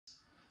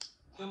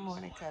Good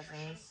morning,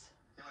 cousins.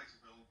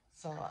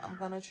 So I'm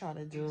gonna try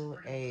to do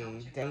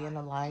a day in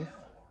the life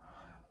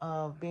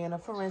of being a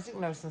forensic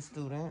nursing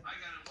student.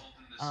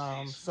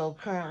 So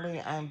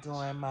currently I'm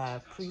doing my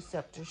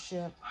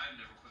preceptorship.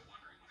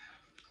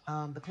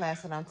 The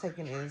class that I'm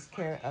taking is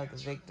care of the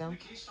victim.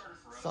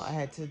 So I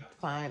had to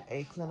find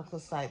a clinical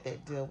site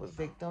that deal with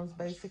victims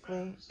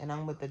basically, and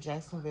I'm with the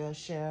Jacksonville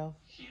Sheriff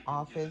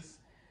Office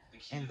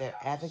and their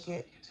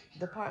advocate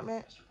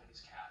department,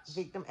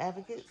 victim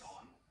advocates.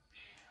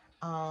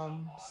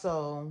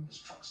 So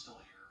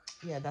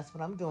yeah, that's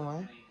what I'm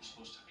doing.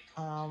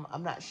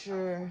 I'm not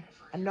sure.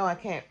 I know I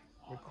can't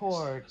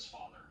record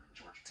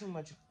too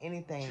much of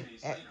anything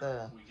at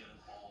the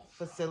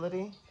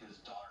facility,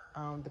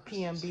 the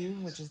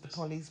PMB, which is the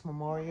Police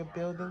Memorial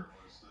Building,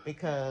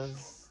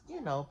 because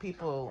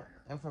people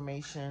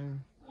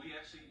information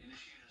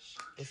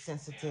is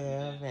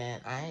sensitive,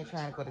 and I ain't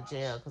trying to go to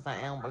jail because I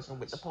am working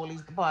with the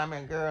police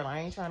department, girl. I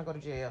ain't trying to go to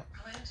jail.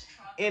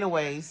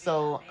 Anyway,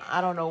 so I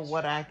don't know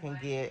what I can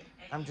get.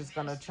 I'm just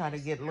gonna try to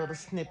get little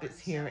snippets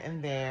here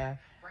and there.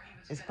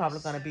 It's probably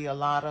going to be a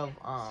lot of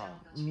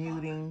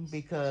muting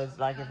because,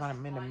 like, if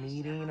I'm in a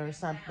meeting or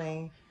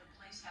something,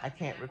 I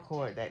can't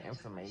record that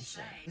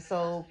information.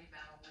 So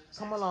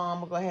come along. I'm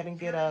going to go ahead and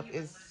get up.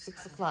 It's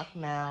 6 o'clock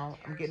now.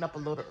 I'm getting up a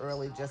little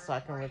early just so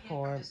I can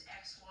record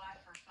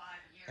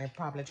and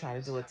probably try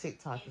to do a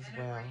TikTok as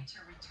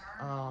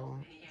well.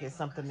 Get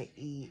something to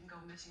eat.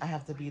 I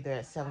have to be there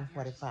at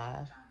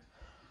 7:45.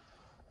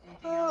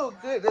 Oh,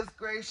 goodness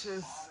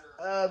gracious.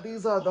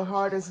 These are the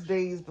hardest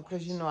days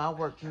because, I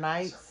work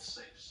nights.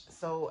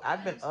 So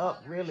I've been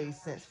up really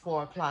since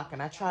 4 o'clock,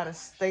 and I try to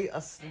stay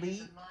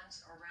asleep,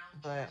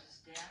 but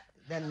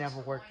that never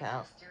worked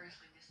out.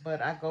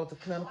 But I go to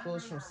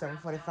clinicals from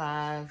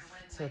 7:45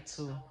 to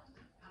 2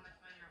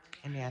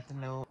 in the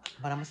afternoon.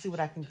 But I'm going to see what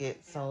I can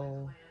get.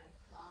 So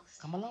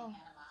come along.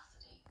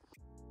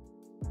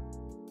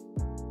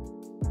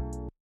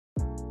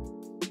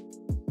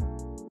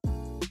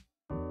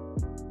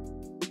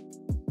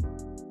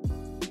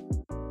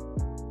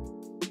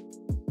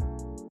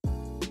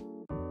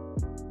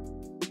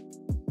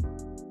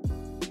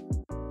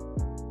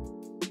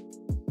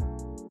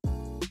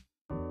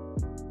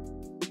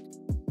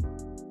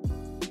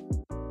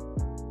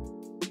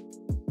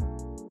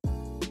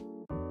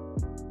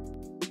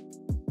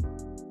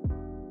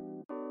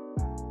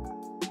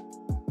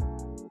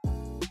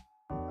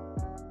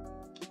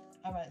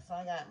 All right, so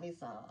I got me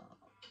some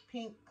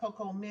pink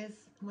cocoa mist.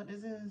 What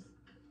this is?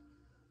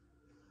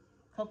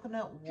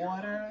 Coconut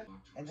water,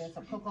 and then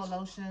some cocoa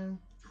lotion,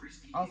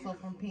 also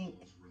from Pink.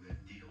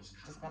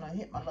 Just gonna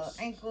hit my little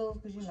ankles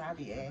because I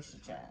be ashy,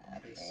 child. I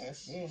be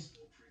ashy.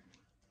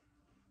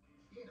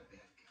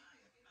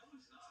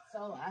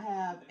 So I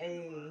have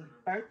a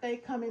birthday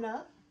coming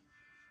up.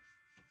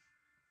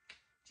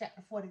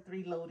 Chapter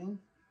 43 loading.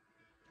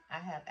 I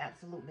have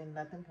absolutely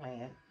nothing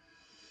planned,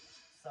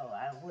 so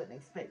I wouldn't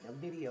expect a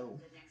video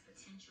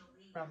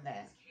from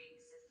that.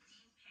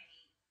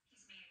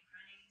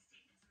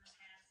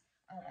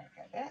 All right,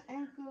 got that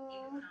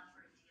ankle.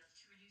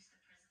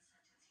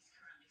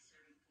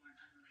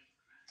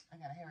 I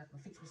gotta hurry up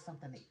and fix me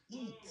something to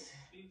eat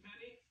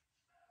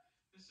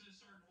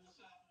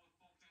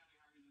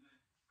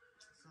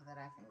so that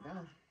I can go.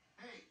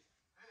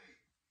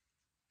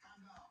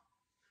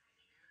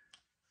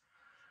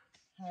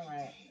 All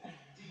right,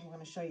 I'm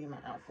gonna show you my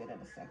outfit in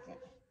a second.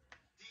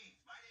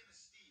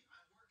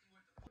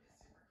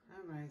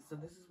 All right, so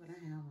this is what I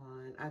have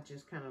on. I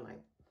just kind of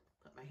like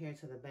put my hair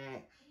to the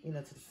back, to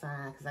the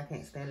side, because I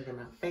can't stand it in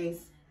my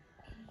face.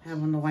 I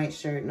have on the white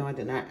shirt, no, I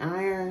did not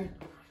iron,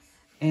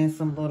 and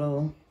some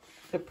little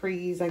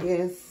capris, I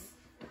guess,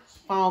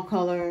 fall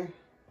color.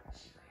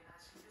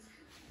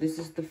 This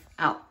is the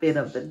outfit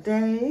of the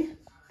day.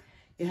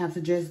 You have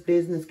to dress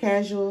business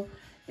casual,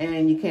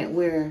 and you can't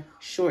wear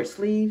short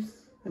sleeves.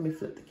 Let me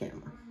flip the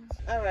camera.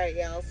 All right,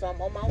 y'all, so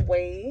I'm on my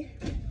way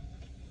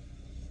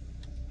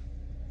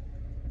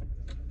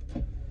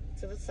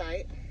to the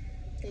site.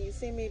 Can you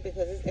see me?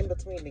 Because it's in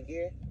between the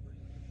gear.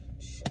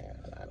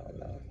 Child, I don't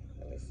know.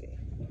 Let me see.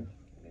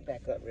 Let me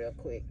back up real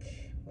quick.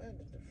 Where did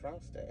the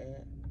defroster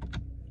at?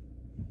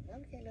 Why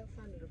we can't never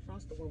find the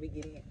defroster when we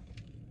get in?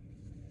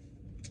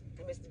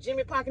 And Mr.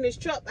 Jimmy parking his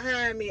truck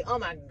behind me. Oh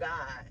my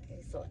God.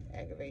 He's so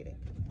aggravating.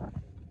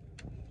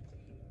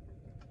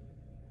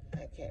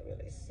 I can't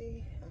really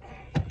see.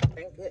 Okay.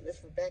 Thank goodness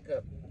for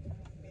backup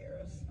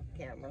mirrors,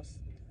 cameras.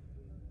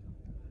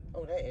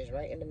 Oh, that is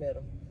right in the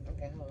middle.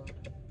 Okay, hold on.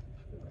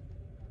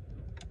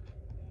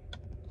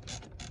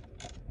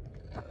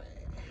 All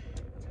right.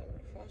 Turn the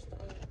defroster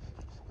on.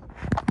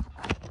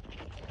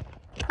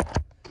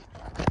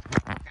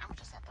 I'm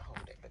just have to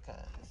hold it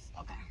because,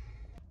 okay.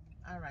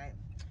 All right.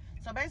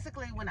 So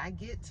basically when I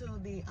get to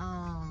the,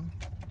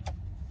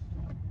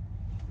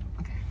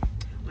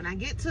 when I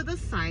get to the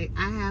site,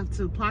 I have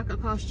to park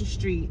across the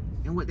street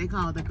in what they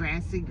call the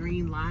grassy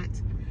green lot,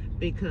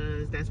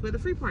 because that's where the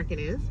free parking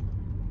is.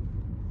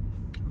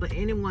 But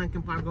anyone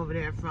can park over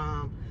there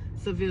from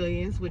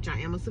civilians, which I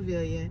am a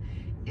civilian,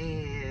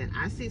 and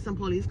I see some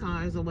police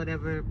cars or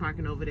whatever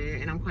parking over there,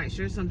 and I'm quite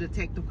sure some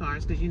detective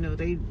cars, because you know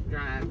they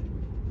drive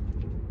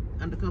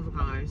undercover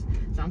cars,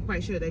 so I'm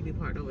quite sure they be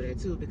parked over there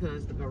too,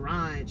 because the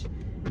garage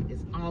is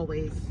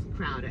always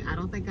crowded. I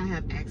don't think I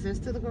have access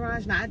to the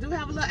garage. Now I do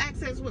have a little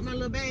access with my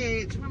little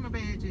badge. Where my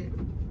badge at?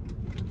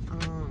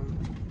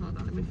 Hold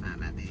on, let me find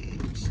my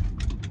badge.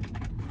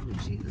 Oh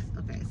Jesus.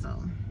 Okay,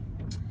 so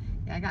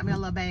yeah, I got me a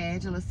little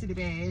badge, a little city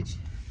badge.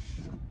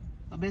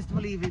 But best to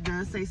believe it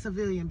does say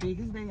civilian big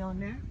as day on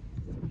there,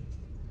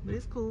 but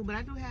it's cool. But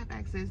I do have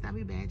access. I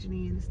be badging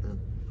in and stuff.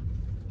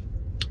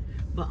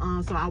 But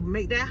so I'll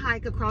make that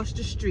hike across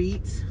the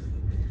street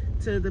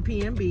to the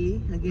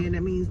PMB. Again,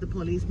 that means the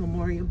Police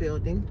Memorial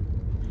Building.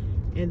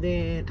 And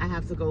then I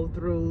have to go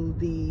through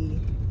the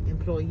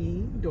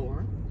employee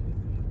door.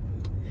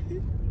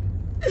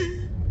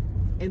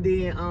 And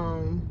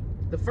then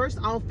the first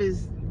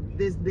office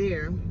that's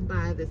there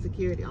by the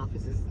security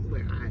office is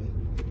where I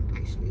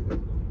actually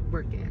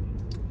work at.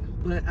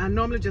 But I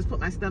normally just put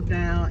my stuff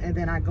down, and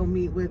then I go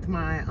meet with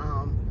my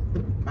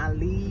my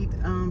lead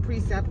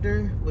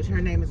preceptor, which her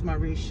name is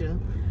Marisha.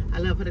 I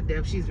love her to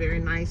death. She's very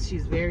nice.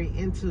 She's very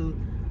into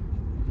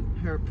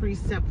her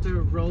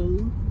preceptor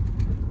role.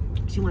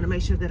 She want to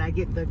make sure that I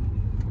get the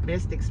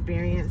best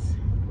experience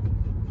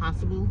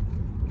possible.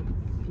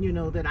 You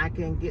know, that I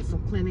can get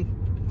some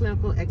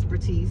clinical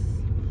expertise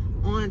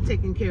on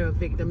taking care of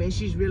victims, and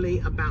she's really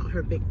about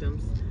her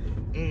victims.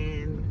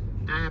 And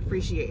I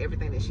appreciate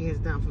everything that she has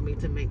done for me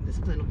to make this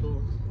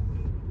clinical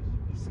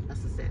a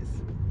success.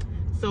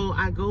 So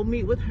I go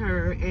meet with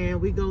her, and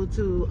we go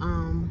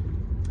to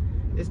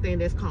this thing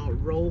that's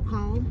called roll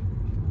call.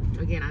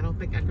 Again, I don't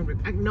think I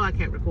can, I know I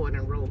can't record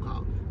in roll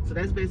call. So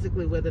that's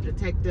basically where the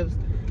detectives,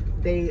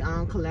 they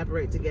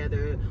collaborate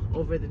together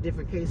over the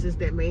different cases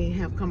that may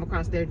have come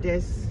across their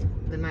desks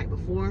the night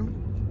before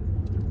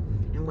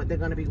and what they're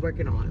going to be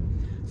working on.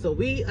 So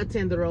we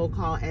attend the roll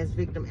call as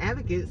victim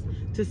advocates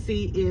to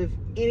see if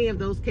any of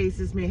those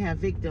cases may have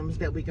victims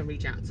that we can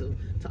reach out to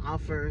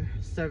offer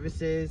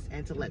services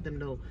and to let them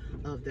know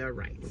of their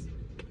rights.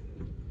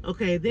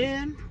 Okay,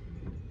 then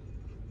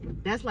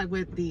that's like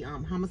with the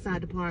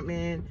homicide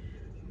department,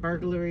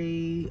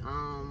 burglary,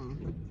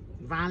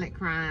 violent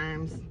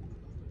crimes,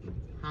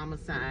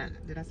 homicide.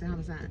 Did I say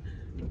homicide?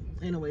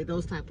 Anyway,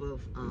 those type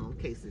of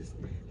cases.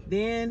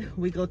 Then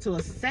we go to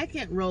a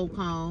second roll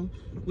call,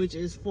 which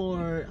is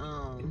for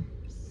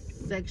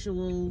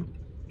sexual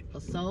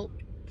assault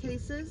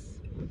cases.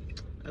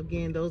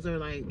 Again, those are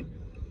like,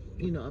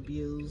 you know,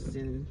 abuse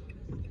and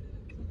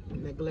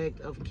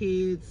neglect of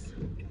kids.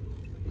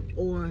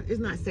 Or it's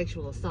not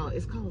sexual assault,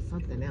 it's called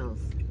something else.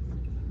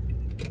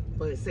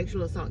 But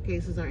sexual assault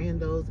cases are in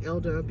those,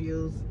 elder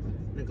abuse,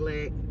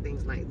 neglect,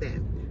 things like that.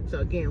 So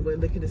again, we're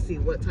looking to see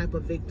what type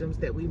of victims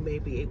that we may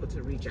be able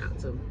to reach out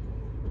to.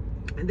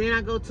 And then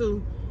I go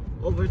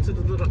over to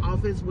the little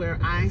office where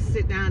I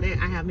sit down at.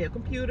 I have me a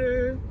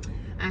computer,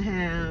 I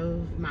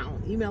have my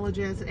own email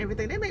address and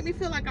everything. They make me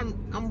feel like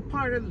I'm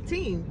part of the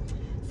team.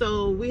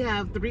 So we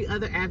have 3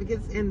 other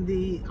advocates in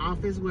the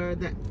office where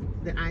that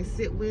I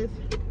sit with.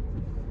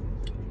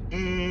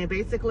 And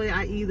basically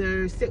I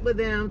either sit with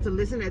them to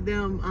listen at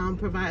them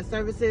provide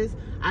services.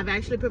 I've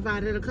actually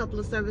provided a couple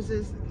of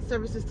services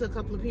to a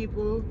couple of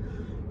people.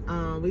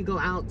 We go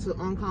out to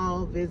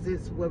on-call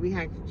visits where we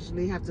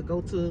actually have to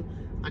go to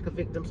like a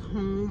victim's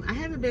home. I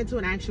haven't been to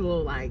an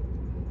actual like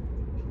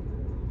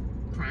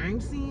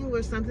crime scene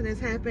where something has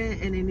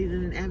happened and they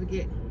needed an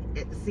advocate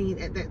at the scene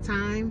at that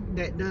time.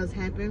 That does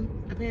happen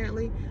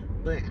apparently,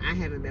 but I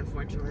haven't been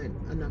fortunate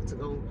enough to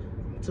go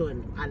to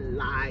a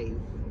live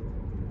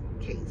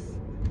case.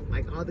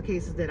 Like all the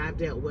cases that I've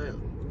dealt with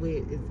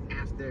is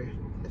after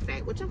the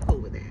fact, which I'm cool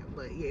with that.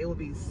 But yeah, it would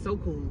be so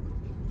cool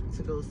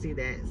to go see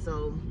that.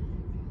 So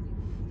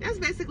that's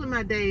basically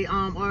my day.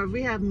 Or if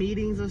we have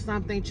meetings or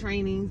something,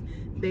 trainings,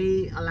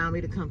 they allow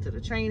me to come to the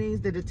trainings.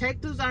 The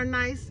detectives are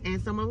nice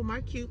and some of them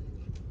are cute.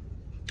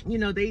 You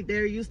know,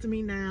 they're used to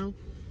me now.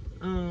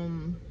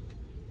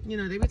 You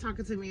know, they be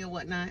talking to me and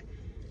whatnot.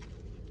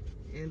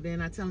 And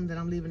then I tell them that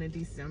I'm leaving in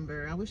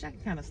December. I wish I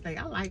could kind of stay.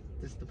 I like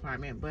this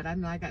department, but I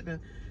know I got to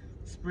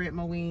spread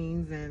my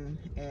wings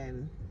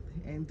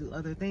and do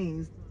other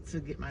things to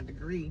get my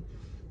degree.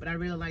 But I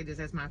really like this.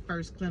 That's my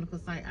first clinical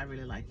site. I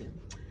really like it.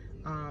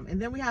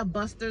 And then we have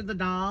Buster the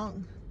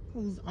dog,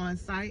 who's on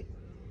site.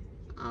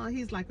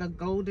 He's like a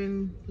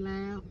golden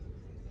lab.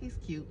 He's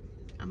cute.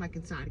 I might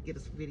try to get a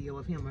video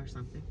of him or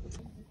something.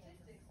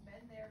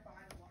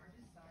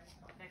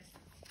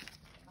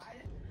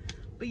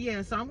 But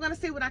yeah, so I'm gonna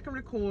see what I can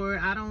record.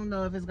 I don't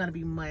know if it's gonna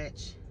be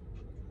much,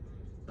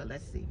 but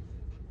let's see.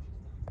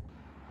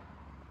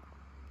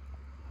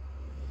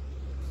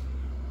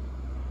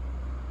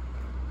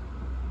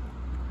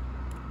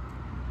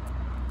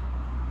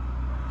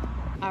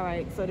 All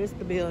right, so this is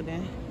the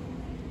building.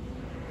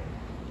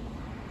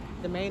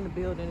 The main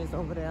building is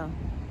over there,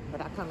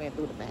 but I come in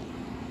through the back.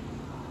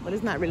 But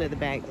it's not really the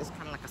back, it's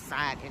kind of like a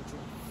side entrance.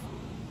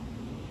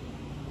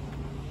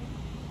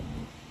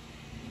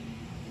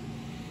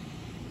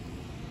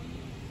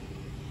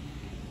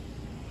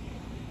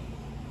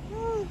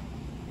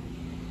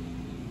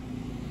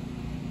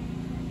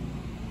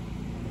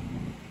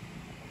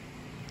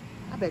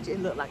 bet you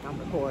it look like I'm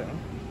recording.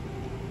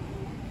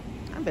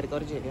 I better go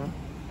to jail.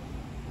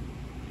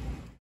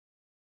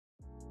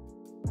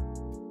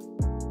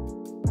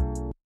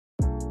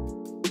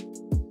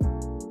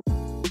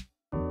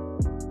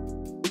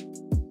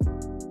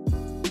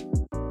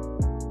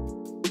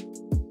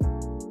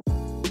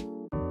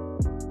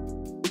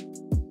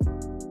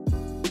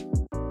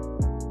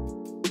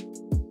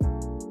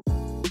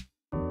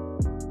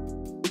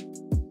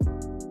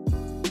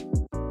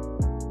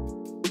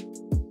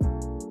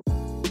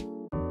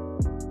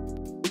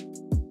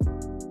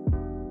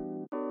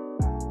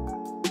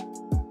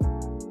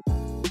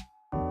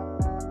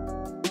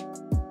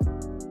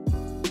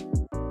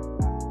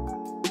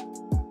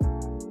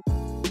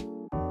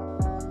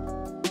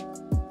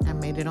 I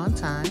made it on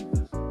time.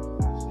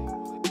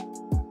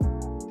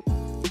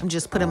 I'm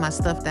just putting my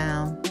stuff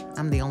down.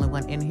 I'm the only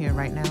one in here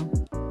right now.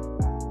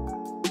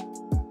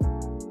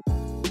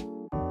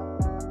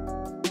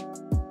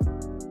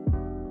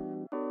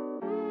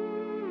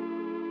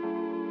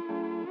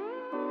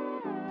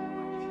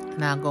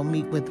 And I'll go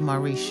meet with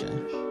Marisha.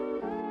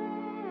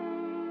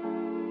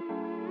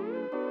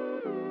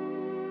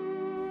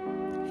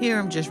 Here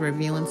I'm just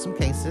reviewing some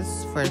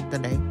cases for the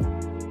day.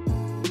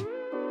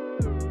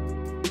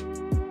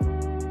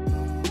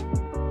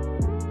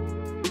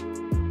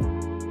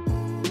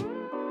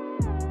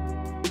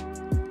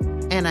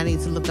 And I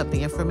need to look up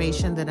the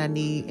information that I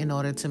need in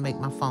order to make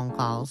my phone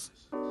calls.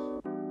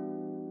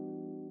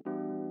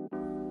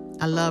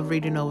 I love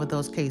reading over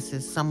those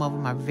cases. Some of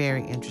them are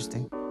very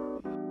interesting.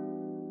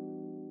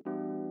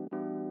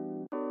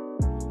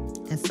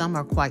 And some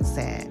are quite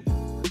sad.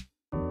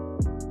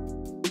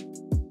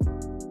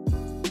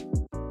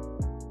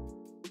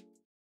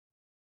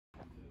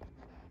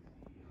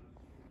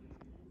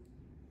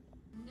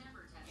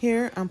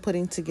 Here I'm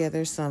putting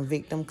together some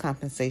victim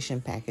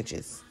compensation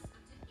packages.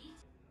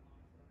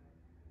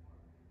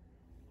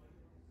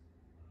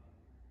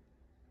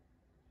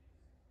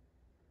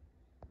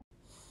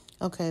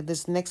 Okay,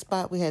 this next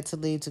spot we had to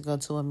leave to go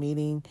to a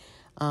meeting.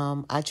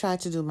 I tried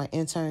to do my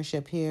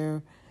internship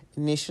here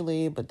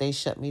initially, but they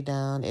shut me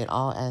down in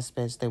all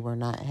aspects. They were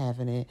not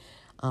having it.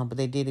 But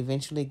they did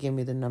eventually give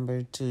me the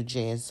number to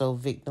JSO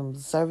Victim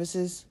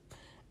Services,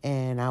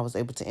 and I was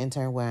able to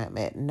intern where I'm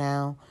at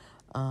now.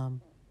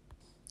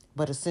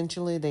 But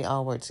essentially, they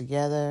all work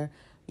together,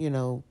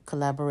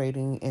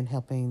 collaborating and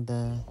helping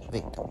the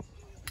victim.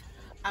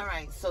 All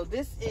right, so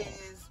this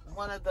is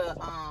one of the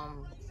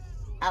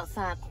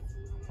outside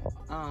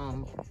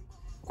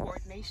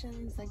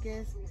coordinations, I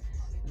guess,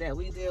 that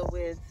we deal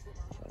with.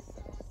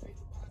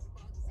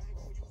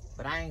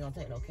 But I ain't gonna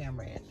take no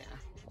camera in now.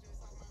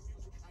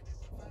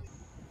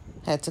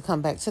 Had to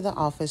come back to the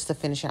office to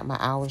finish out my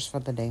hours for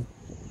the day.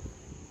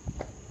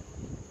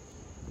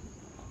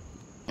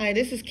 Hi,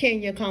 this is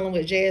Kenya calling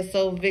with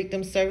JSO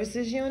Victim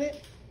Services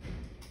Unit.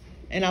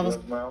 And I was...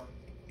 Yes, ma'am.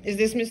 Is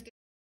this Mr.?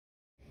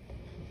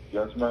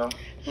 Yes, ma'am.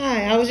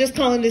 Hi, I was just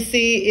calling to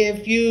see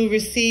if you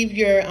received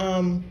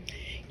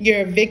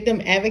your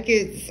victim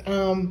advocates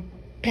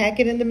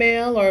packet in the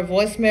mail or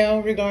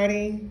voicemail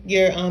regarding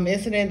your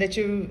incident that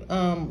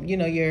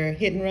your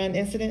hit and run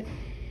incident.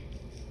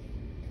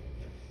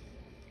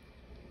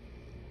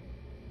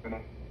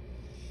 No.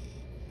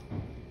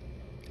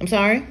 I'm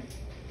sorry?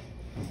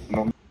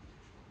 No.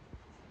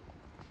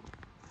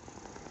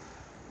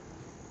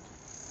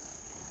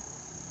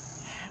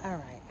 All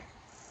right.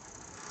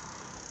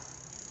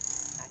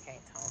 I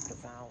can't talk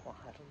because I don't want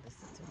her to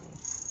listen to me.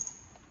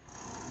 It's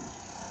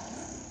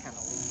kind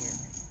of weird.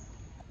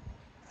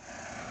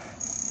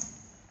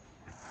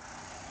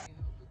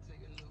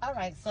 All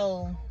right,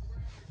 so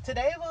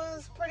today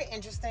was pretty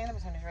interesting. Let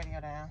me turn this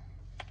radio down.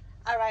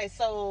 All right,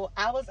 so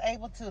I was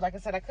able to, like I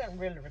said, I couldn't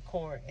really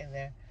record in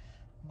there,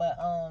 but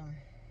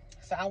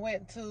so I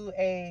went to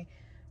a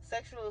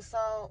sexual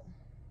assault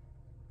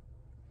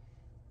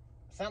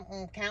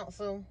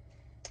council.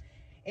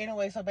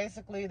 Anyway, so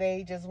basically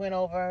they just went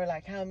over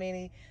like how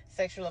many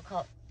sexual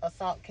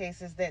assault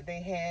cases that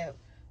they had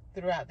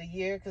throughout the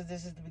year, because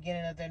this is the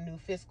beginning of their new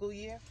fiscal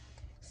year.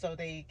 So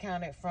they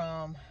counted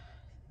from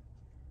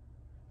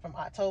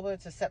October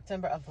to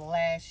September of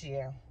last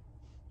year,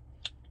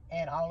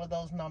 and all of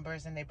those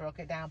numbers, and they broke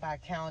it down by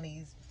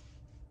counties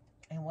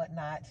and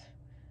whatnot.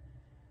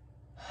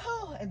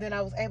 And then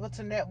I was able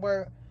to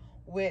network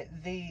with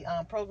the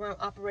program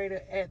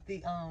operator at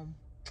the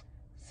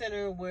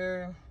center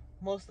where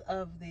most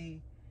of the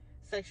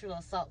sexual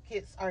assault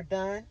kits are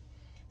done.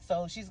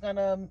 So she's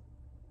gonna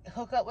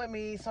hook up with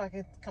me so I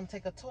can come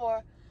take a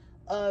tour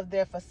of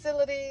their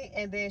facility,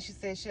 and then she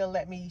said she'll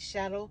let me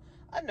shadow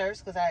a nurse,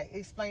 because I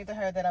explained to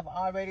her that I've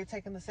already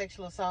taken the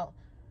sexual assault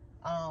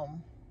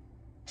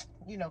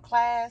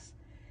class,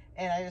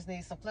 and I just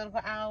need some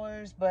clinical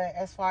hours. But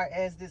as far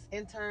as this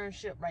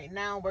internship right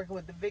now, working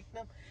with the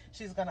victim,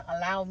 she's gonna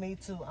allow me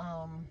to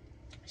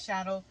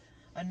shadow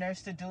a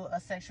nurse to do a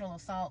sexual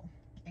assault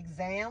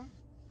exam,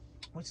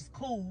 which is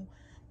cool.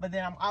 But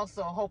then I'm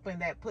also hoping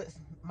that puts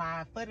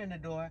my foot in the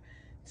door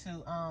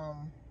to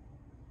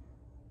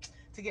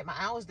get my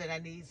hours that I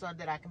need so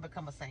that I can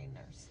become a sane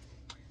nurse.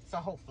 So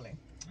hopefully.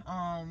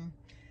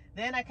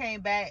 Then I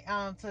came back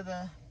to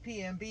the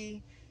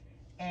PMB,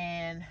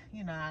 and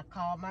I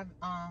called my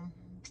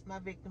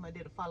victim. I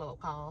did a follow-up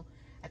call.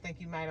 I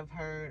think you might have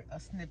heard a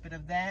snippet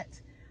of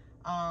that.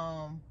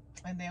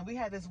 And then we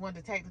had this one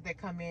detective that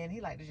come in.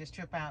 He liked to just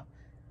trip out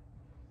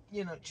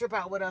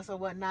with us or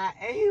whatnot.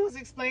 And he was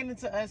explaining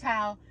to us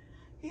how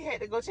he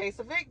had to go chase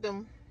a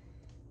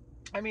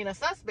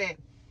suspect.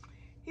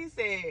 He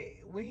said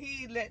when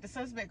he let the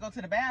suspect go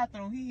to the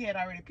bathroom, he had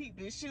already peeped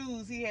his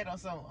shoes. He had on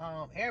some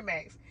Air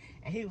Max,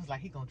 and he was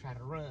like, he gonna try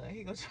to run.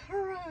 He gonna try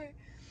to run.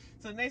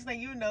 So next thing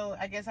you know,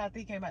 I guess after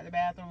he came out the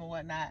bathroom or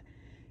whatnot,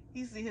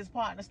 he see his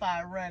partner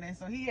start running,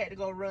 so he had to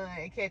go run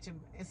and catch him.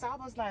 And so I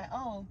was like,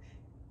 oh,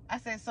 I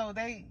said, so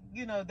they're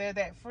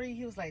that free?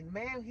 He was like,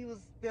 man, he was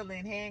still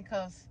in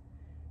handcuffs,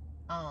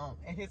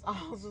 and his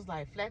arms was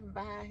like flapping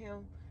behind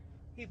him.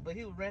 But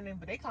he was running,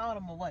 but they called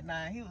him or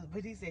whatnot.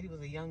 But he said he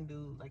was a young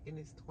dude, like in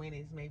his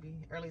 20s, maybe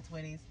early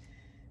 20s.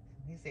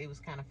 He said he was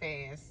kind of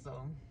fast.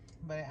 So,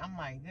 but I'm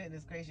like,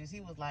 goodness gracious. He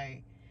was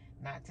like,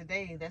 not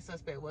today. That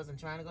suspect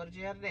wasn't trying to go to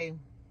jail today.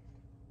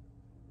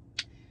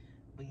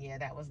 But yeah,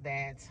 that was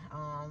that.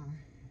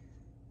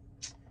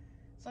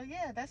 So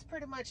yeah, that's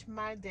pretty much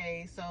my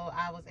day. So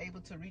I was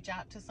able to reach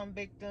out to some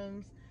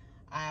victims.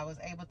 I was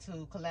able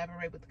to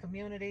collaborate with the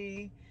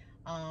community.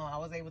 I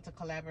was able to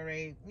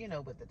collaborate,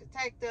 with the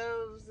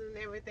detectives and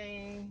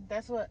everything.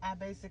 That's what I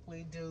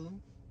basically do.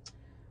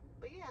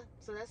 But yeah,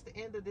 so that's the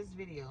end of this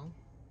video.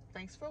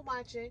 Thanks for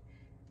watching.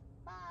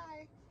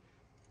 Bye.